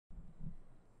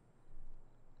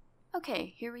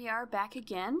Okay, here we are back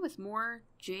again with more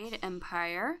Jade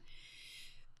Empire.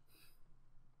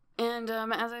 And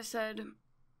as I said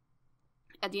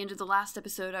at the end of the last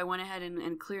episode, I went ahead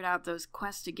and cleared out those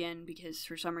quests again because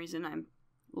for some reason I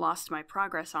lost my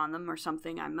progress on them or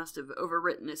something. I must have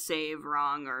overwritten a save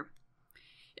wrong, or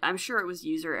I'm sure it was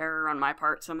user error on my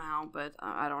part somehow, but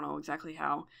I don't know exactly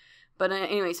how. But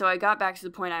anyway, so I got back to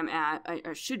the point I'm at,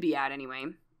 I should be at anyway.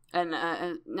 And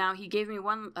now he gave me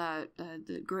one,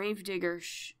 the Gravedigger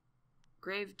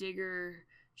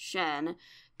Shen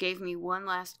gave me one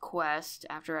last quest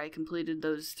after I completed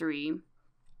those 3.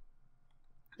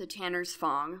 The Tanner's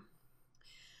Fong.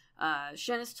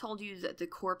 Shen has told you that the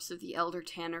corpse of the elder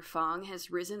Tanner Fong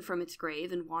has risen from its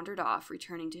grave and wandered off,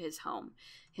 returning to his home.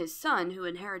 His son, who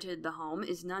inherited the home,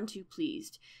 is none too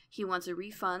pleased. He wants a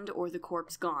refund or the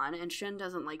corpse gone, and Shen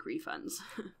doesn't like refunds.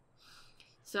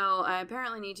 So I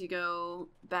apparently need to go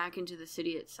back into the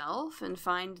city itself and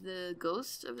find the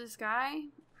ghost of this guy.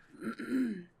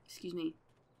 Excuse me.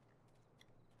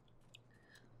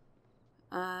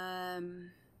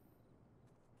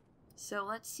 So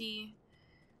let's see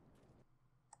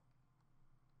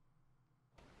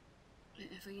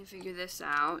if we can figure this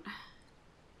out.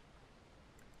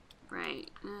 Right,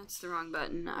 that's the wrong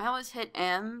button. I always hit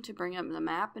M to bring up the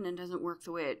map and it doesn't work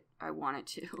the way I want it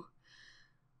to.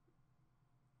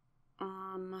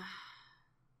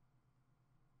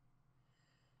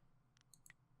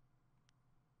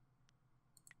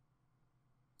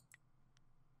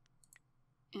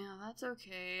 Yeah, that's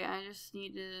okay. I just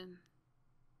need to...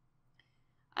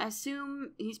 I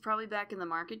assume he's probably back in the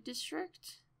market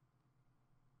district.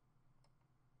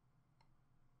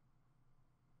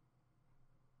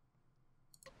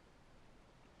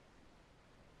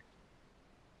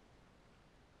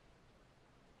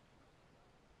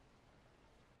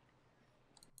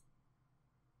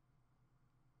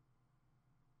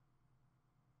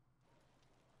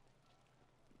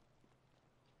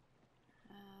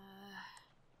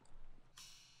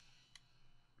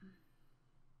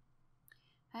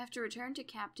 I have to return to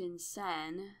Captain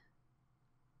Sen.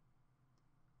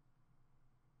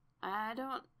 I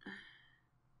don't...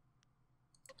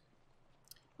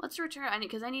 Let's return,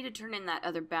 because I need to turn in that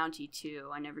other bounty too.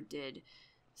 I never did.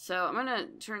 So I'm gonna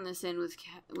turn this in with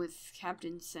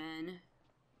Captain Sen.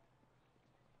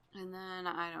 And then,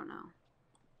 I don't know.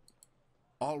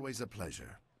 Always a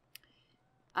pleasure.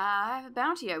 I have a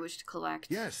bounty I wish to collect.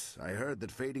 Yes, I heard that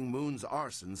Fading Moon's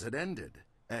arsons had ended.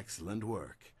 Excellent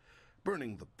work.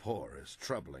 Burning the poor is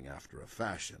troubling after a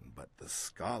fashion, but the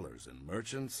scholars and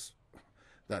merchants,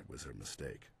 that was her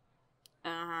mistake.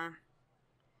 Uh-huh.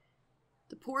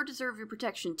 The poor deserve your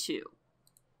protection, too.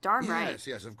 Darn right.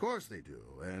 Yes, of course they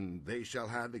do, and they shall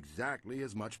have exactly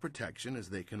as much protection as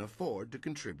they can afford to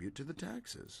contribute to the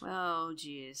taxes. Oh,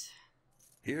 jeez.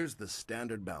 Here's the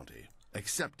standard bounty.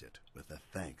 Accept it with the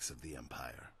thanks of the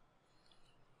Empire.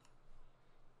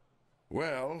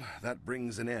 Well, that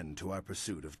brings an end to our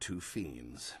pursuit of 2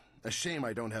 fiends. A shame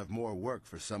I don't have more work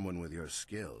for someone with your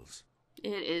skills.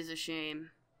 It is a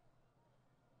shame.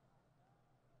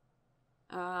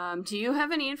 Do you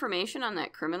have any information on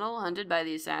that criminal hunted by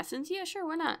the assassins? Yeah, sure,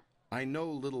 why not? I know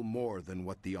little more than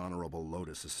what the Honorable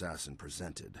Lotus Assassin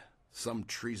presented. Some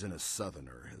treasonous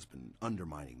southerner has been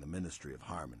undermining the Ministry of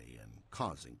Harmony and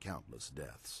causing countless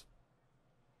deaths.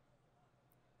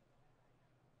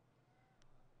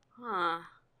 Huh.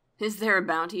 Is there a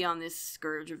bounty on this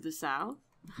scourge of the South?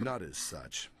 Not as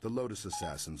such. The Lotus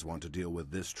Assassins want to deal with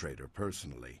this traitor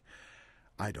personally.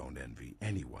 I don't envy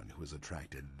anyone who has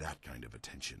attracted that kind of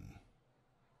attention.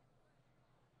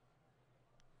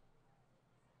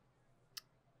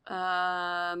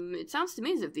 It sounds to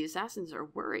me as if the assassins are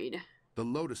worried. The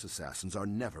Lotus Assassins are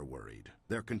never worried.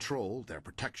 Their control, their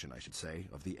protection, I should say,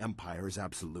 of the Empire is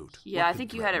absolute. Yeah, I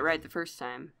think you had it right the first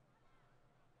time.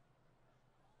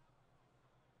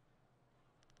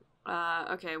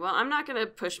 Okay, well, I'm not gonna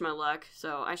push my luck,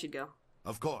 so I should go.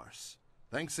 Of course.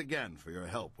 Thanks again for your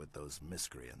help with those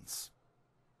miscreants.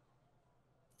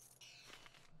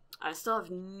 I still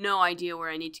have no idea where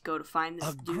I need to go to find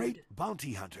this dude. A great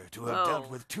bounty hunter to have dealt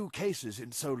with 2 cases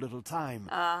in so little time.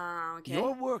 Okay.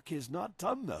 Your work is not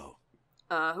done, though.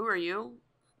 Who are you?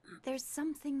 There's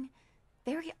something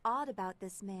very odd about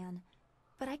this man,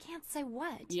 but I can't say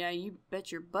what. Yeah, you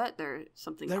bet your butt there's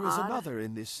something There odd. is another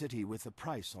in this city with a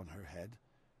price on her head.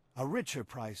 A richer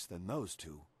price than those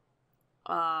 2.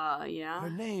 Yeah. Her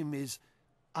name is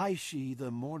Aishi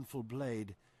the Mournful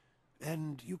Blade,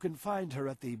 and you can find her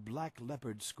at the Black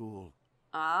Leopard School.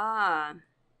 How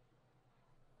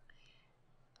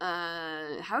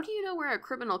do you know where a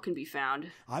criminal can be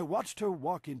found? I watched her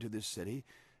walk into this city,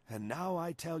 and now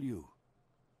I tell you,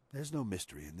 There's no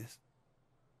mystery in this.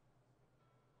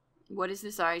 What is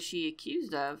this Aishi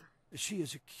accused of? She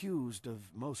is accused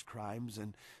of most crimes,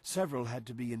 and several had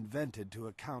to be invented to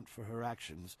account for her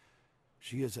actions.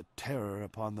 She is a terror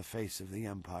upon the face of the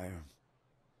Empire.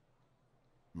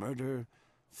 Murder,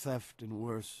 theft, and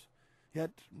worse,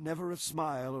 yet never a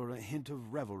smile or a hint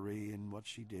of revelry in what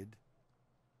she did.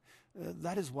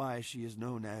 That is why she is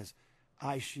known as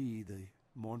Aishi the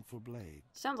Mournful Blade.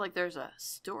 Sounds like there's a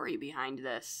story behind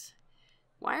this.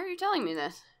 Why are you telling me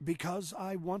this? Because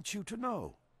I want you to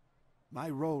know. My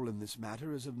role in this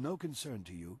matter is of no concern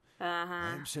to you.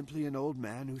 I am simply an old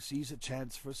man who sees a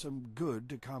chance for some good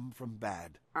to come from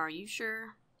bad. Are you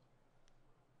sure?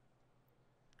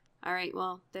 Alright,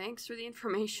 well, thanks for the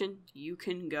information. You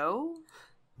can go?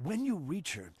 When you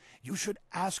reach her, you should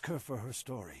ask her for her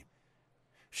story.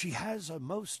 She has a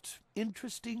most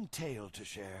interesting tale to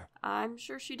share. I'm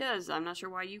sure she does. I'm not sure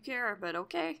why you care, but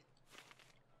okay.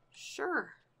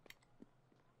 Sure.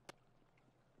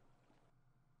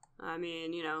 I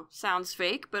mean, you know, sounds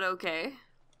fake, but okay.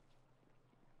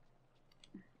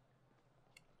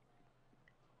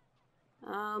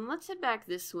 Let's head back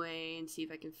this way and see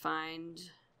if I can find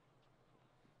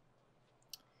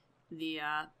the,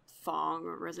 Fong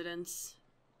residence.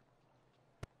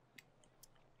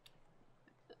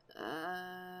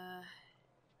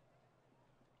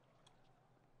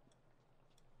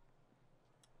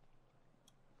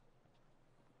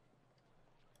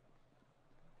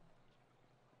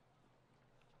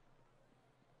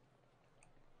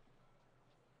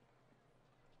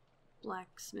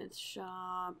 Blacksmith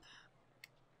shop.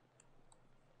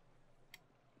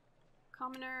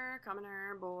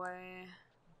 Commoner boy.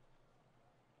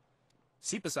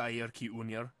 Sipasayer ki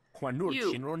unir, Juanur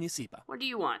You. Shinro ni sipa. What do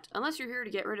you want? Unless you're here to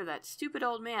get rid of that stupid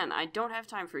old man, I don't have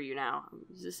time for you now.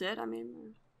 Is this it? I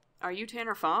mean, are you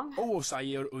Tanner Fong? O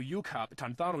sayer uyukap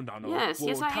tantarundano. Yes,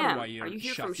 I am. Are you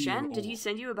here from Shen? Did he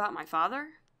send you about my father?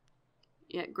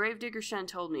 Yeah, Gravedigger Shen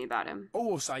told me about him.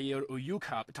 O sayer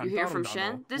uyukap tantarundano. You're here from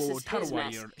Shen? This is his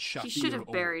mess. He should have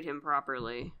buried him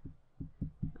properly.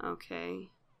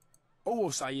 Okay.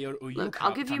 Look,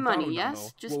 I'll give you money,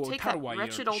 yes? Just take that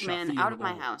wretched old man out of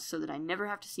my house so that I never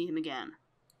have to see him again.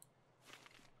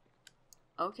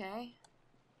 Okay.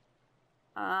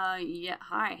 Yeah,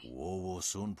 hi.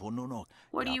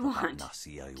 What do you want?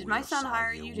 Did my son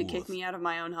hire you to kick me out of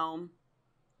my own home?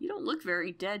 You don't look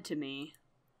very dead to me.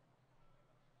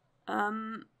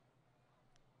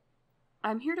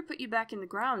 I'm here to put you back in the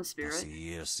ground, Spirit.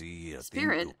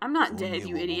 Spirit? I'm not dead,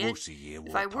 you idiot.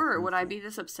 If I were, would I be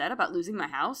this upset about losing my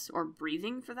house? Or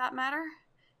breathing, for that matter?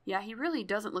 Yeah, he really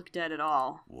doesn't look dead at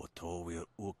all.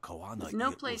 There's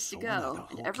no place to go,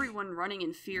 and everyone running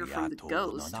in fear from the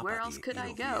ghost. Where else could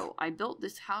I go? I built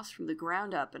this house from the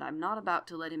ground up, and I'm not about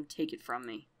to let him take it from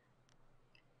me.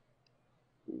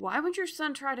 Why would your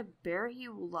son try to bury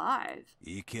you alive?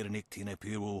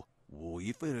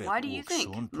 Why do you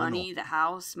think? Money, the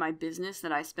house, my business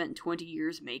that I spent 20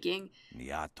 years making? He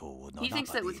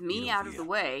thinks that with me out of the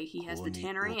way, he has the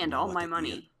tannery and all my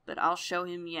money. But I'll show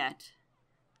him yet.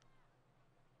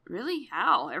 Really?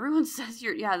 How? Everyone says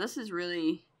you're... Yeah, this is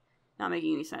really not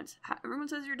making any sense. Everyone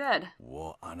says you're dead.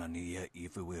 Well,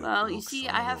 you see,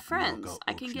 I have friends.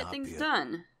 I can get things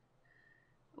done.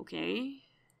 Okay.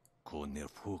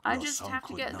 I just have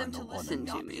to get them to listen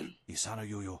to me.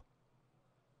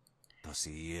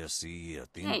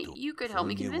 Hey, you could help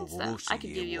me convince them. I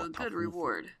could give you a good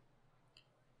reward.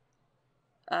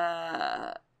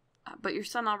 But your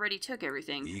son already took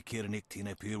everything.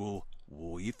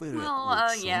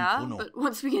 Well, yeah, but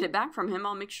once we get it back from him,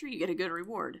 I'll make sure you get a good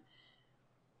reward.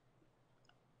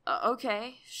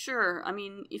 Okay, sure. I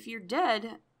mean, if you're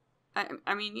dead...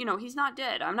 I mean, you know, he's not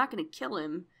dead. I'm not gonna kill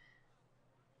him.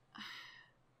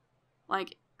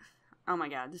 Like, oh my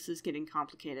god, this is getting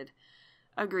complicated.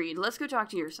 Agreed. Let's go talk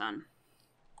to your son.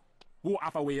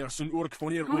 What are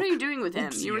you doing with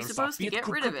him? You were supposed to get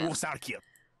rid of him.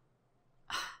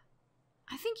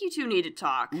 I think you two need to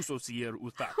talk.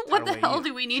 What the hell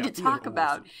do we need to talk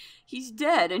about? He's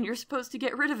dead and you're supposed to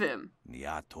get rid of him.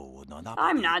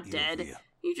 I'm not dead.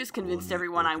 You just convinced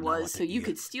everyone I was so you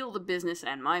could steal the business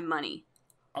and my money.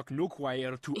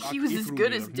 He was as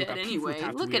good as dead anyway.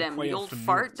 Look at him, the old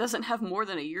fart doesn't have more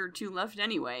than a year or two left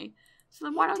anyway. So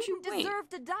then why don't you wait? He deserve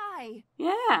to die.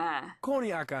 Yeah.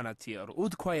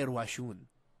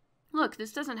 Look,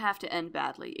 this doesn't have to end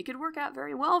badly. It could work out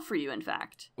very well for you, in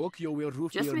fact.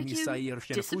 Just make you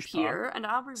disappear, and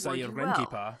I'll reward you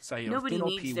well. Nobody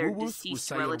needs their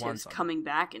deceased relatives coming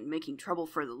back and making trouble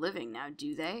for the living now,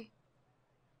 do they?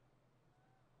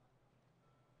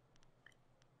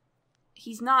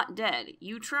 He's not dead.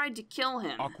 You tried to kill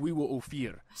him.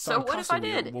 So what if I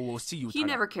did? He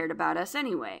never cared about us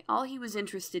anyway. All he was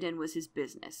interested in was his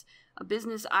business. A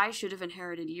business I should have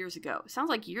inherited years ago. Sounds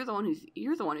like you're the one who's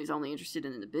only interested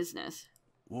in the business.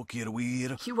 You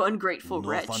ungrateful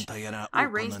wretch. I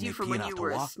raised you from when you were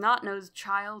a snot-nosed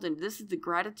child, and this is the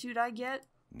gratitude I get?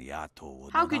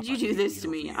 How could you do this to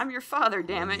me? I'm your father,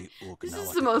 damn it. This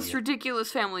is the most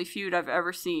ridiculous family feud I've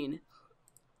ever seen.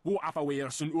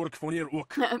 Because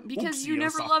you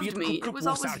never loved me. It was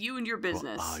always you and your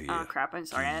business. Oh crap, I'm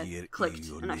sorry, I clicked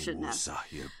and I shouldn't have.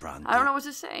 I don't know what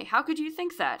to say. How could you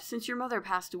think that? Since your mother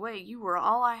passed away, you were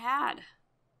all I had.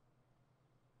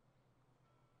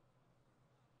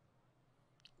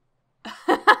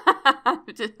 I'm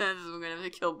gonna have to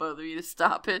kill both of you to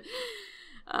stop it.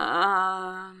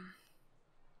 I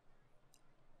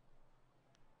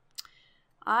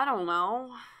don't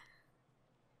know.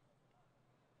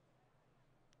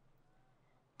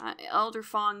 Elder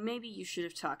Fong, maybe you should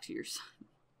have talked to your son.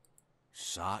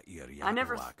 I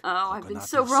never... Oh, I've been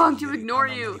so wrong to ignore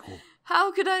you.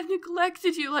 How could I have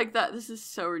neglected you like that? This is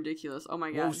so ridiculous. Oh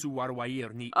my god.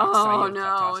 Oh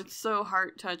no, it's so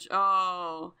heart-touch.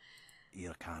 Oh.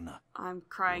 I'm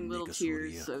crying little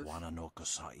tears of...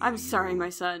 I'm sorry, my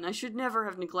son. I should never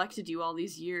have neglected you all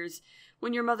these years.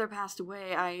 When your mother passed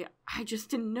away, I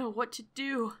just didn't know what to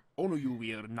do.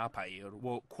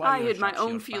 I hid my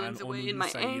own feelings away in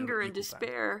my anger and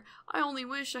despair. I only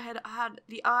wish I had had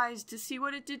the eyes to see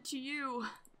what it did to you.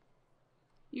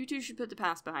 You two should put the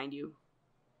past behind you.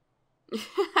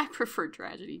 I prefer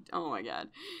tragedy. Oh my god.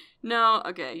 No,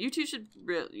 okay. You two should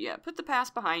put the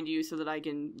past behind you so that I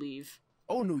can leave.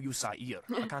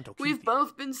 We've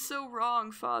both been so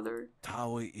wrong, Father.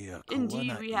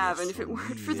 Indeed we have, and if it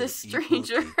weren't for this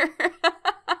stranger,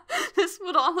 this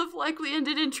would all have likely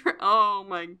ended in oh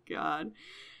my god.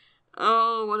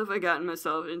 Oh, what have I gotten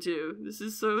myself into? This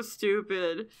is so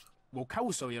stupid.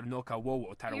 Here's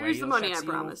the money I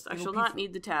promised. I shall not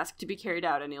need the task to be carried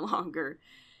out any longer.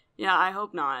 Yeah, I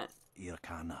hope not.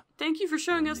 Thank you for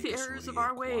showing us the errors of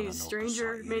our ways,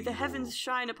 stranger. May the heavens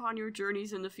shine upon your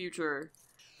journeys in the future.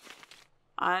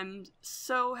 I'm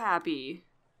so happy.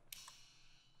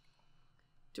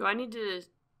 Do I need to...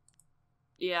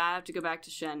 Yeah, I have to go back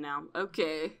to Shen now.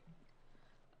 Okay.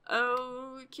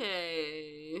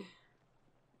 Okay.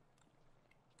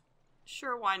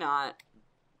 Sure, why not?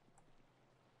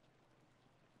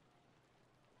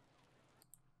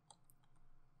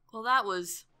 Well, that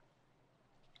was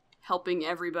helping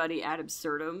everybody ad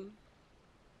absurdum.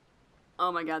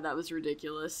 Oh my god, that was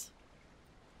ridiculous.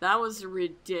 That was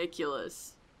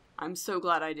ridiculous. I'm so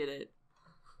glad I did it.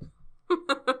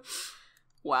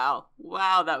 Wow.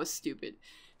 Wow, that was stupid.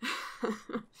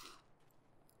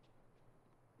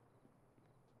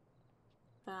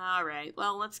 Alright,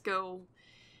 well, let's go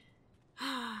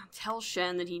tell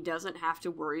Shen that he doesn't have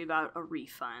to worry about a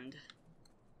refund.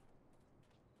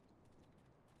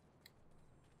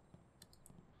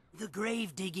 The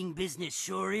grave-digging business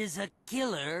sure is a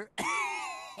killer.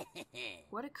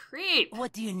 What a creep!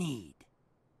 What do you need?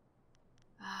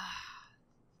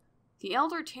 The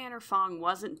Elder Tanner Fong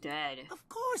wasn't dead. Of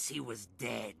course he was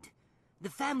dead. The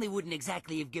family wouldn't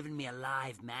exactly have given me a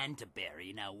live man to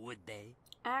bury, now would they?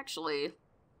 Actually...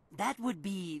 That would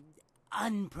be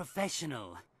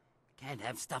unprofessional. Can't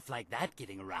have stuff like that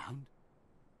getting around.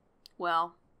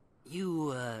 Well...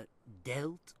 You,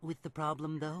 dealt with the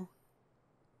problem, though?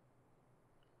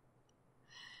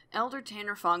 Elder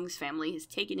Tanner Fong's family has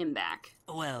taken him back.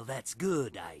 Well, that's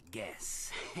good, I guess.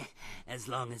 As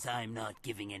long as I'm not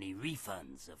giving any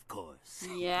refunds, of course.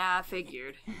 Yeah, I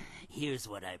figured. Here's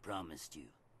what I promised you.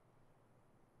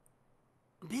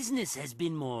 Business has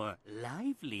been more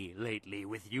lively lately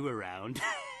with you around.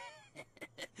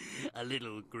 A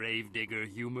little gravedigger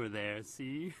humor there,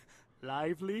 see?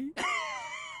 Lively?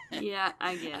 Yeah,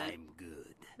 I get it. I'm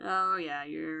good. Oh yeah,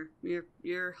 you're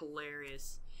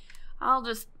hilarious. I'll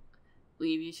just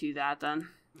leave you to that then.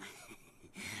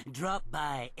 Drop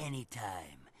by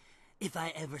anytime. If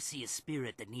I ever see a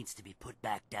spirit that needs to be put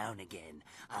back down again,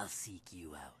 I'll seek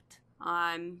you out.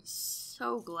 I'm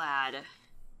so glad.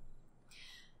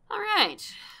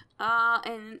 Alright.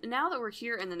 And now that we're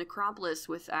here in the necropolis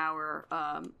with our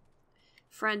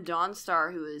friend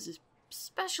Dawnstar, who is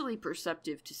especially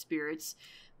perceptive to spirits,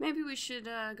 maybe we should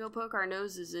go poke our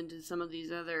noses into some of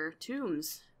these other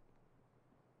tombs.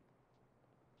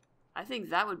 I think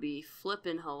that would be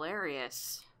flippin'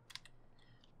 hilarious.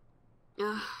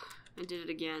 Ugh, I did it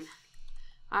again.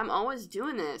 I'm always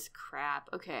doing this. Crap.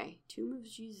 Okay. Tomb of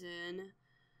Jizin.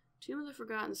 Tomb of the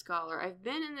Forgotten Scholar. I've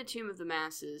been in the Tomb of the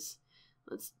Masses.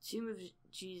 Let's... Tomb of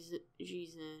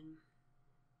Jizin.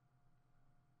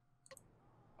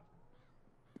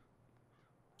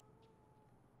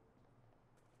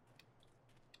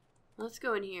 Let's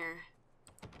go in here.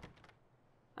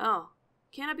 Oh,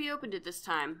 cannot be opened at this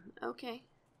time. Okay.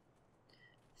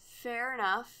 Fair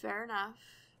enough, fair enough.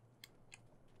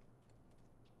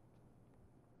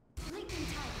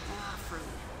 Ah, for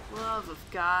the love of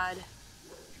God.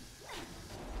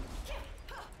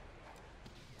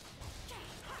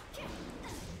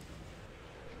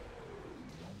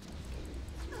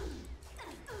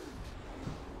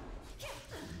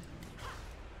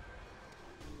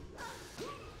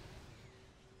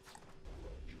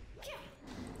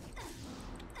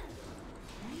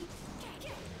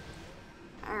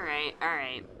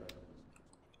 Alright.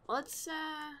 Let's,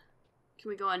 can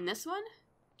we go on this one?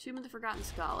 Tomb of the Forgotten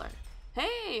Scholar.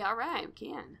 Hey, alright, we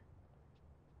can.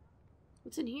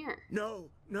 What's in here?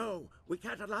 No, we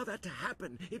can't allow that to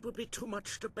happen. It would be too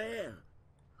much to bear.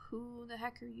 Who the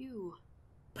heck are you?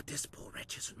 But this poor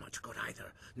wretch isn't much good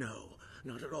either. No,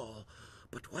 not at all.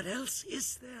 But what else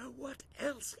is there? What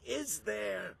else is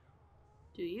there?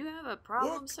 Do you have a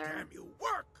problem, Work, sir? damn you,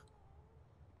 work!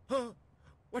 Huh?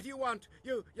 What do you want?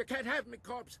 You can't have me,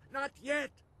 corpse. Not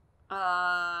yet.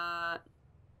 I'm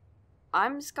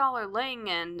Scholar Ling,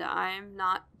 and I'm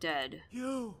not dead.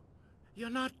 You're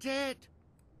not dead.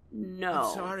 No.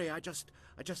 I'm sorry, I just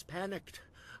panicked.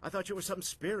 I thought you were some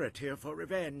spirit here for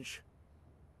revenge.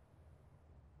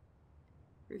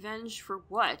 Revenge for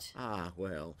what? Ah,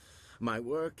 well, my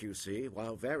work, you see,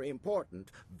 while very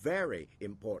important,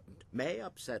 may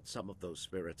upset some of those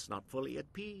spirits not fully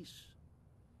at peace.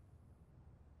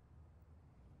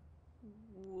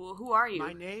 Who are you?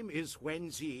 My name is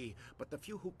Wenzi, but the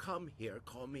few who come here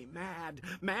call me mad.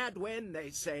 Mad when, they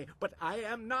say, but I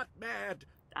am not mad.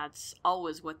 That's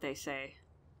always what they say.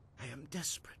 I am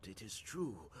desperate, it is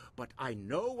true, but I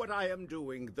know what I am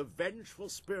doing. The vengeful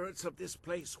spirits of this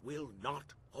place will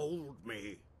not hold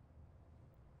me.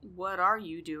 What are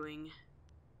you doing?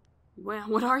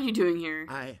 What are you doing here?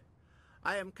 I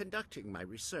am conducting my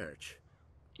research.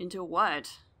 Into what?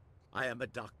 I am a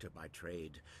doctor by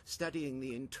trade, studying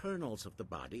the internals of the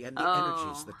body and the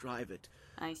energies that drive it.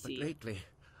 I see. But lately,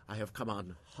 I have come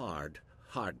on hard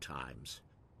times.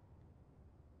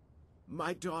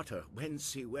 My daughter,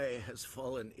 Wensi Wei, has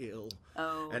fallen ill,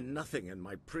 and nothing in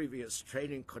my previous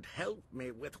training could help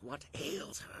me with what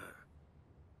ails her.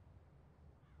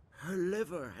 Her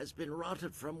liver has been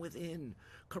rotted from within,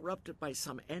 corrupted by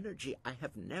some energy I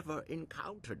have never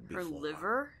encountered before. Her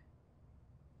liver?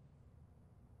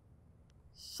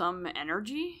 Some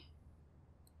energy?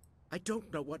 I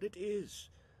don't know what it is,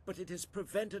 but it has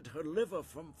prevented her liver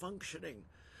from functioning.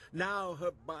 Now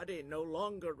her body no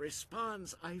longer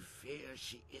responds. I fear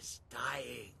she is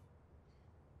dying.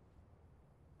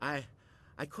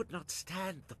 I could not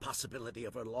stand the possibility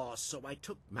of her loss, so I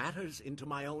took matters into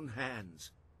my own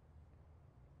hands.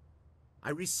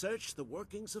 I researched the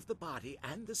workings of the body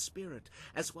and the spirit,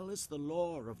 as well as the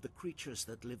lore of the creatures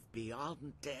that live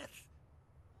beyond death.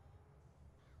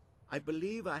 I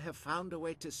believe I have found a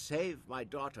way to save my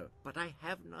daughter, but I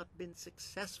have not been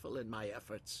successful in my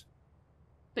efforts.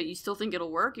 But you still think it'll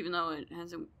work, even though it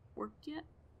hasn't worked yet?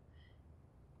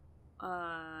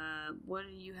 What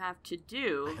do you have to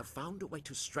do? I have found a way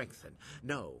to strengthen,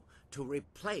 to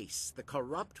replace the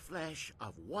corrupt flesh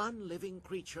of one living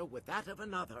creature with that of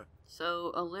another.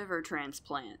 So, a liver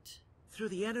transplant. Through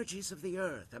the energies of the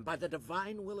earth and by the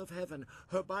divine will of heaven,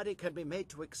 her body can be made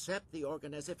to accept the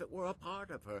organ as if it were a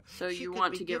part of her. So you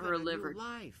want to give her a liver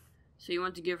life. So you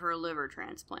want to give her a liver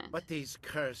transplant. But these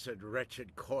cursed,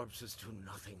 wretched corpses do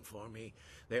nothing for me.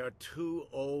 They are too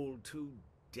old, too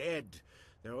dead.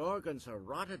 Their organs are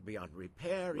rotted beyond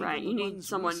repair. Right, even you the need ones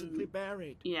someone recently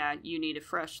buried. Yeah, you need a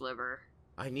fresh liver.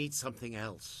 I need something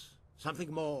else,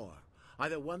 something more.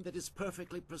 Either one that is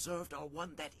perfectly preserved or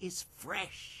one that is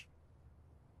fresh.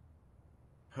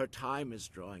 Her time is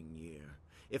drawing near.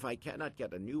 If I cannot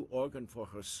get a new organ for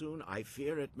her soon, I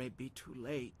fear it may be too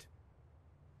late.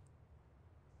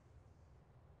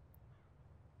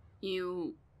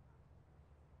 You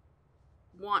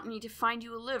want me to find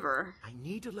you a liver? I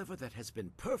need a liver that has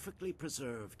been perfectly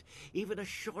preserved. Even a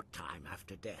short time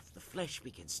after death, the flesh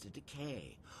begins to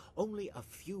decay. Only a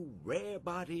few rare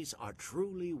bodies are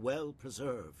truly well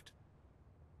preserved.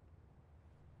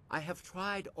 I have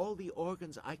tried all the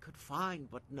organs I could find,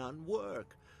 but none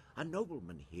work. A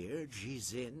nobleman here,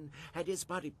 Jizin, had his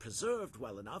body preserved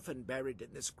well enough and buried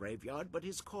in this graveyard, but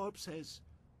his corpse has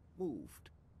moved.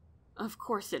 Of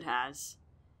course it has.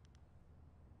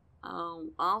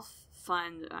 I'll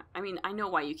find... I know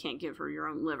why you can't give her your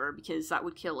own liver, because that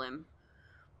would kill him.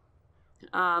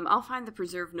 I'll find the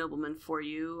preserved nobleman for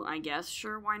you, I guess.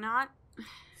 Sure, why not?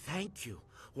 Thank you.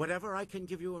 Whatever I can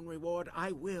give you in reward,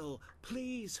 I will.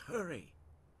 Please hurry.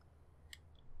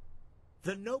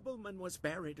 The nobleman was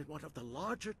buried in one of the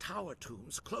larger tower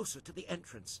tombs closer to the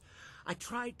entrance. I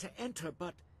tried to enter,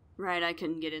 but Right, I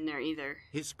couldn't get in there either.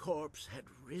 his corpse had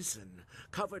risen,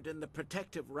 covered in the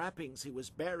protective wrappings he was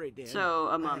buried in. So,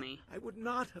 a mummy. I would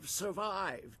not have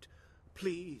survived.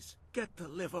 Please, get the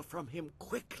liver from him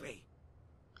quickly.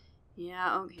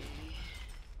 Yeah, okay.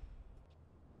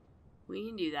 We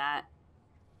can do that.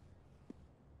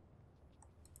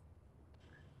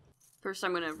 First,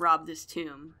 I'm gonna rob this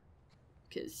tomb.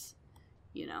 Because,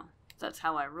 you know, that's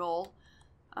how I roll.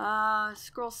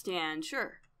 Scroll stand,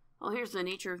 sure. Well, here's the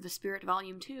Nature of the Spirit,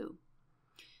 Volume 2.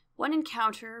 One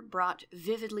encounter brought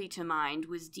vividly to mind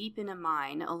was deep in a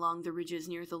mine along the ridges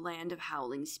near the land of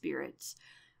howling spirits.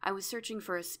 I was searching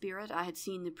for a spirit I had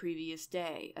seen the previous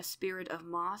day, a spirit of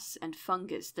moss and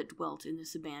fungus that dwelt in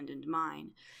this abandoned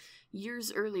mine.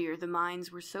 Years earlier, the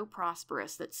mines were so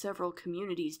prosperous that several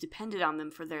communities depended on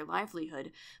them for their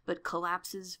livelihood, but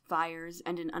collapses, fires,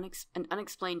 and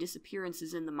unexplained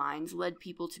disappearances in the mines led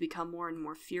people to become more and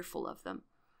more fearful of them.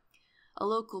 A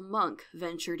local monk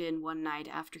ventured in one night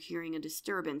after hearing a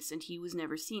disturbance, and he was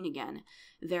never seen again.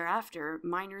 Thereafter,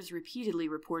 miners repeatedly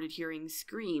reported hearing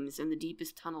screams in the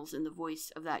deepest tunnels in the voice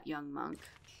of that young monk.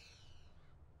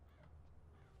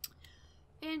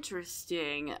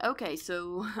 Interesting. Okay,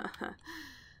 so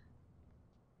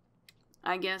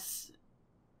I guess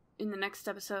in the next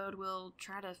episode we'll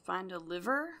try to find a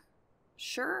liver?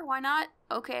 Sure, why not?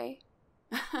 Okay.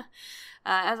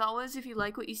 As always, if you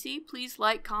like what you see, please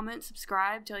like, comment,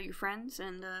 subscribe, tell your friends,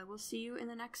 and we'll see you in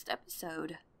the next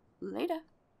episode. Later.